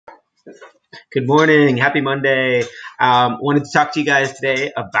Good morning. Happy Monday. Wanted to talk to you guys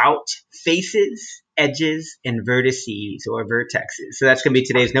today about faces, edges, and vertices or vertexes. So that's going to be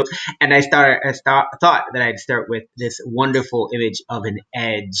today's note. And thought that I'd start with this wonderful image of an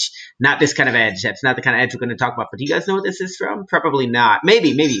edge. Not this kind of edge. That's not the kind of edge we're going to talk about. But do you guys know what this is from? Probably not.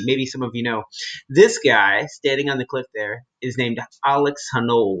 Maybe some of you know. This guy standing on the cliff there is named Alex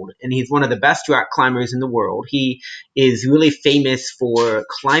Honnold, and he's one of the best rock climbers in the world. He is really famous for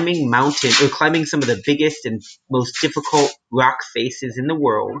climbing some of the biggest and most difficult rock faces in the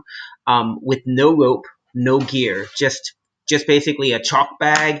world, with no rope, no gear, just basically a chalk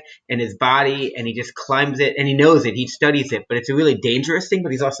bag and his body, and he just climbs it, and he knows it, he studies it, but it's a really dangerous thing,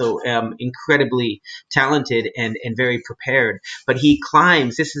 but he's also incredibly talented and very prepared. But he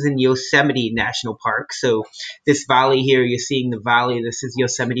climbs, this is in Yosemite National Park, so this valley here, you're seeing the valley, this is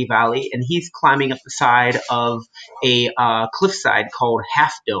Yosemite Valley, and he's climbing up the side of a cliffside called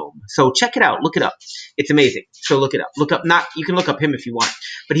Half Dome. So check it out, look it up, it's amazing. So look it up, you can look up him if you want,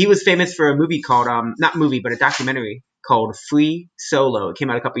 but he was famous for a movie called, not movie, but a documentary called Free Solo. It came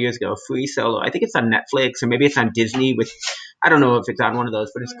out a couple years ago, Free Solo. I think it's on Netflix or maybe it's on Disney, I don't know if it's on one of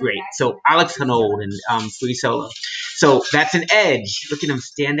those, but it's great. So Alex Honnold and Free Solo. So that's an edge. Look at him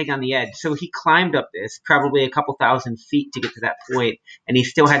standing on the edge. So he climbed up this, probably a couple thousand feet to get to that point, and he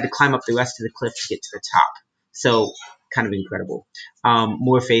still had to climb up the rest of the cliff to get to the top. So kind of incredible.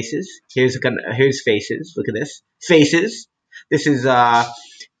 More faces. Here's faces. Look at this. Faces. This is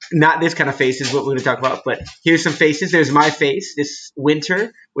not this kind of face is what we're going to talk about, but here's some faces. There's my face this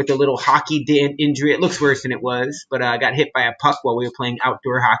winter with a little hockey injury. It looks worse than it was, but I got hit by a puck while we were playing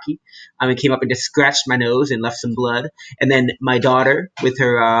outdoor hockey. It came up and just scratched my nose and left some blood. And then my daughter with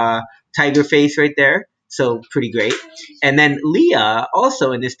her tiger face right there. So pretty great. And then Leah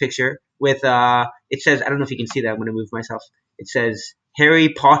also in this picture with, it says, I don't know if you can see that. I'm going to move myself. It says Harry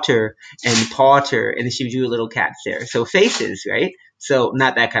Potter and Potter, and then she drew little cats there. So faces, right? So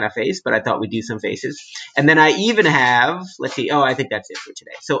not that kind of face, but I thought we'd do some faces. And then I even have, let's see, I think that's it for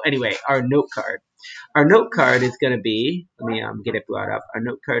today. So anyway, our note card. Our note card is going to be, let me get it brought up. Our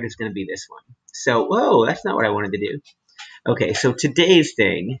note card is going to be this one. So, whoa, that's not what I wanted to do. Okay, so today's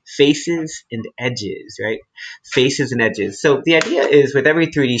thing, faces and edges, right? Faces and edges. So the idea is with every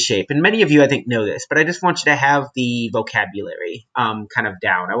 3D shape, and many of you I think know this, but I just want you to have the vocabulary kind of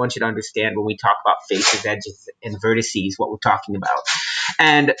down. I want you to understand when we talk about faces, edges, and vertices, what we're talking about.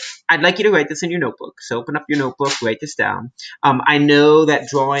 And I'd like you to write this in your notebook. So open up your notebook, write this down. I know that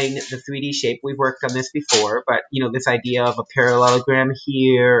drawing the 3D shape, we've worked on this before, but this idea of a parallelogram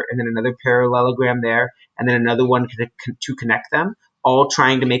here, and then another parallelogram there, and then another one to connect them, all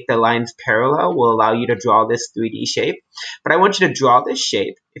trying to make the lines parallel will allow you to draw this 3D shape. But I want you to draw this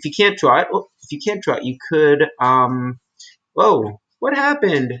shape. If you can't draw it, you could, whoa, what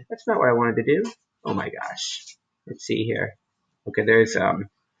happened? That's not what I wanted to do. Oh my gosh. Let's see here. Okay, there's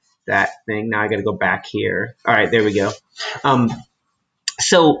that thing. Now I got to go back here. All right, there we go.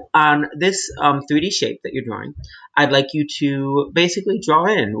 So on this 3D shape that you're drawing, I'd like you to basically draw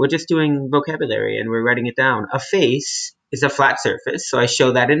in. We're just doing vocabulary and we're writing it down. A face is a flat surface, so I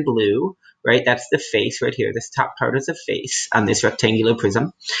show that in blue, right? That's the face right here. This top part is a face on this rectangular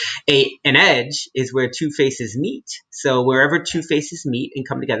prism. An edge is where two faces meet. So wherever two faces meet and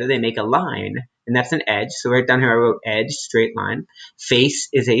come together, they make a line, and that's an edge. So right down here I wrote edge, straight line. Face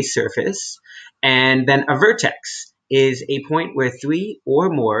is a surface. And then a vertex is a point where three or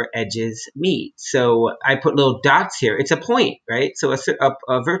more edges meet. So I put little dots here. It's a point, right? So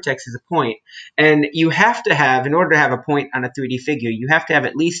a vertex is a point. And you have to have, in order to have a point on a 3D figure, you have to have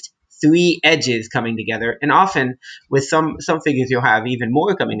at least three edges coming together. And often with some figures, you'll have even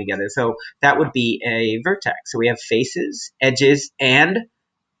more coming together. So that would be a vertex. So we have faces, edges, and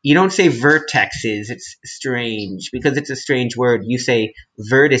you don't say vertexes. It's strange because it's a strange word. You say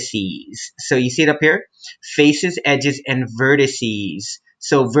vertices. So you see it up here? Faces, edges, and vertices.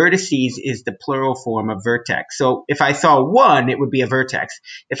 So vertices is the plural form of vertex. So if I saw one, it would be a vertex.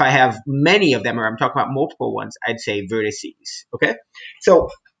 If I have many of them, or I'm talking about multiple ones, I'd say vertices. Okay? So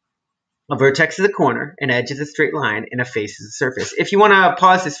a vertex is a corner, an edge is a straight line, and a face is a surface. If you want to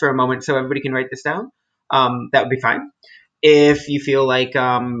pause this for a moment so everybody can write this down, that would be fine. If you feel like you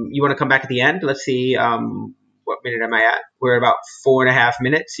want to come back at the end, let's see, what minute am I at? We're at about 4.5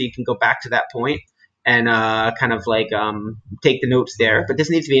 minutes, so you can go back to that point and kind of like take the notes there. But this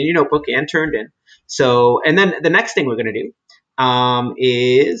needs to be in your notebook and turned in. So, and then the next thing we're going to do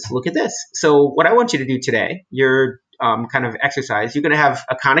is look at this. So what I want you to do today, you're kind of exercise, you're going to have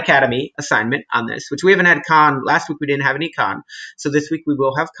a Khan Academy assignment on this, which we haven't had Khan. Last week we didn't have any Khan. So this week we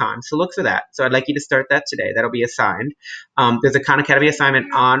will have Khan. So look for that. So I'd like you to start that today. That'll be assigned. There's a Khan Academy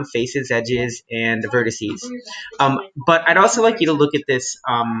assignment on faces, edges, and vertices. But I'd also like you to look at this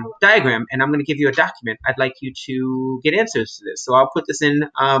diagram, and I'm going to give you a document. I'd like you to get answers to this. So I'll put this in.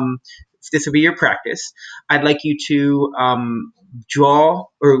 This will be your practice. I'd like you to draw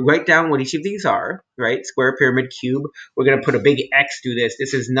or write down what each of these are, right? Square, pyramid, cube. We're going to put a big X through this.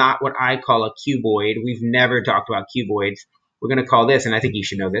 This is not what I call a cuboid. We've never talked about cuboids. We're going to call this, and I think you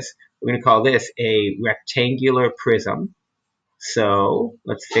should know this, we're going to call this a rectangular prism. So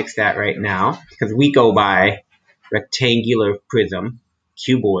let's fix that right now, because we go by rectangular prism.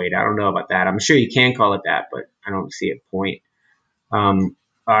 Cuboid, I don't know about that. I'm sure you can call it that, but I don't see a point.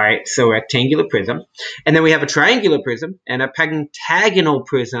 All right, so rectangular prism. And then we have a triangular prism and a pentagonal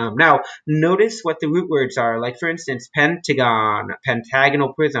prism. Now, notice what the root words are. Like, for instance, pentagon,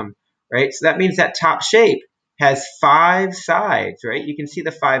 pentagonal prism, right? So that means that top shape has 5 sides, right? You can see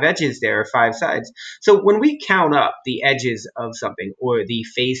the 5 edges there, or 5 sides. So when we count up the edges of something, or the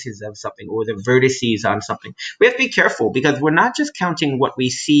faces of something, or the vertices on something, we have to be careful, because we're not just counting what we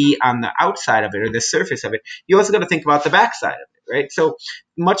see on the outside of it, or the surface of it. You also got to think about the backside of it, right? So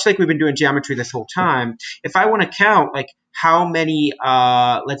much like we've been doing geometry this whole time, if I want to count, like, how many,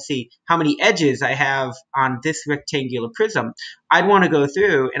 let's see, how many edges I have on this rectangular prism, I'd want to go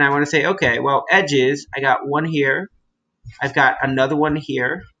through and I want to say, okay, well, edges, I got one here, I've got another one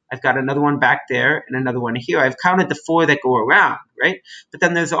here, I've got another one back there, and another one here. I've counted the 4 that go around, right? But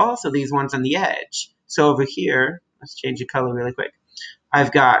then there's also these ones on the edge. So over here, let's change the color really quick.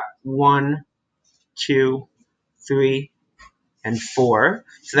 I've got 1, 2, 3, and 4.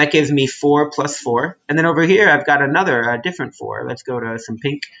 So that gives me 4 plus 4. And then over here, I've got another different 4. Let's go to some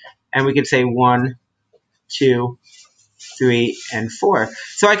pink. And we could say 1, 2, 3, and 4.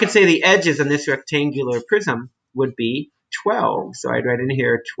 So I could say the edges on this rectangular prism would be 12. So I'd write in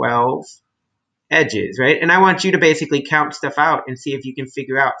here 12 edges, right? And I want you to basically count stuff out and see if you can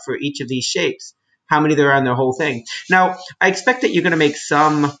figure out for each of these shapes how many there are on the whole thing. Now, I expect that you're going to make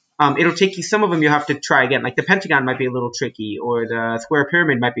some. It'll take you, some of them you'll have to try again. Like the pentagon might be a little tricky, or the square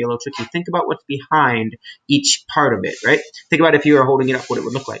pyramid might be a little tricky. Think about what's behind each part of it, right? Think about if you were holding it up, what it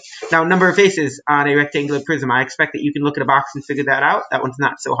would look like. Now, number of faces on a rectangular prism, I expect that you can look at a box and figure that out. That one's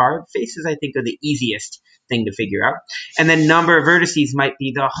not so hard. Faces, I think, are the easiest thing to figure out. And then number of vertices might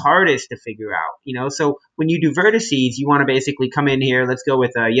be the hardest to figure out, you know? So when you do vertices, you want to basically come in here, let's go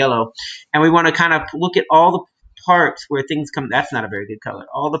with yellow, and we want to kind of look at all the parts where things come. That's not a very good color.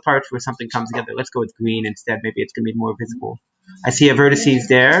 All the parts where something comes together. Let's go with green instead. Maybe it's going to be more visible. I see a vertices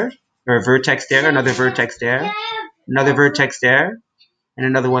there, or a vertex there, another vertex there, another vertex there, and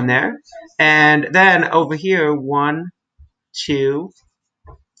another one there. And then over here, 1, 2,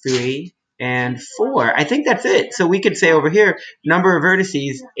 3, and 4. I think that's it. So we could say over here, number of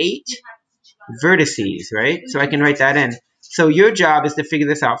vertices, 8 vertices, right? So I can write that in. So your job is to figure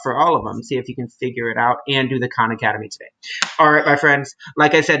this out for all of them. See if you can figure it out and do the Khan Academy today. All right, my friends.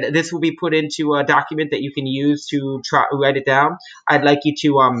 Like I said, this will be put into a document that you can use to write it down. I'd like you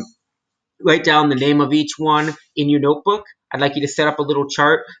to write down the name of each one in your notebook. I'd like you to set up a little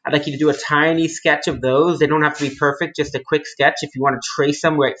chart. I'd like you to do a tiny sketch of those. They don't have to be perfect, just a quick sketch. If you want to trace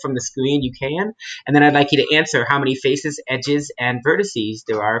them right from the screen, you can. And then I'd like you to answer how many faces, edges, and vertices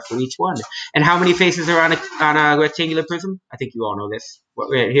there are for each one. And how many faces are on a rectangular prism? I think you all know this.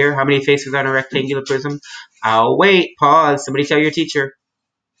 Right here, how many faces are on a rectangular prism? I'll wait. Pause. Somebody tell your teacher.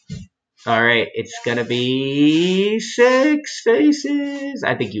 All right, it's going to be 6 faces.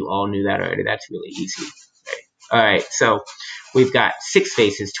 I think you all knew that already. That's really easy. All right, so we've got 6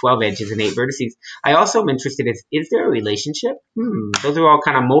 faces, 12 edges, and 8 vertices. I also am interested in, is there a relationship? Those are all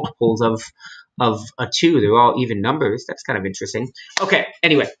kind of multiples of a 2. They're all even numbers. That's kind of interesting. Okay,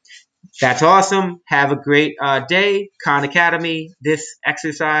 anyway, that's awesome. Have a great day. Khan Academy, this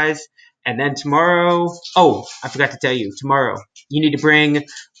exercise. And then tomorrow, oh, I forgot to tell you, tomorrow you need to bring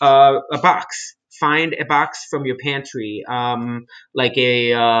a box. Find a box from your pantry, like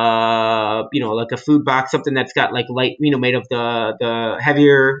a, like a food box, something that's got like light, made of the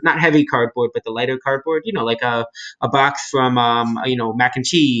heavier, not heavy cardboard, but the lighter cardboard, like a box from, mac and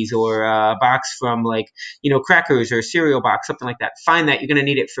cheese, or a box from like, crackers, or a cereal box, something like that. Find that. You're going to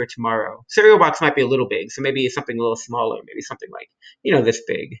need it for tomorrow. Cereal box might be a little big, so maybe something a little smaller, maybe something like, this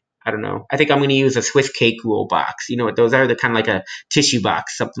big. I don't know. I think I'm going to use a Swiss cake roll box. You know what those are? They're kind of like a tissue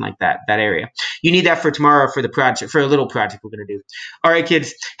box, something like that, that area. You need that for tomorrow for the project, for a little project we're going to do. All right,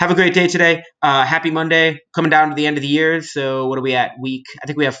 kids, have a great day today. Happy Monday, coming down to the end of the year. So what are we at? I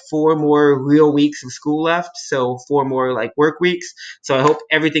think we have 4 more real weeks of school left. So 4 more like work weeks. So I hope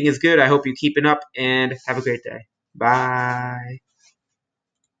everything is good. I hope you're keeping up and have a great day. Bye.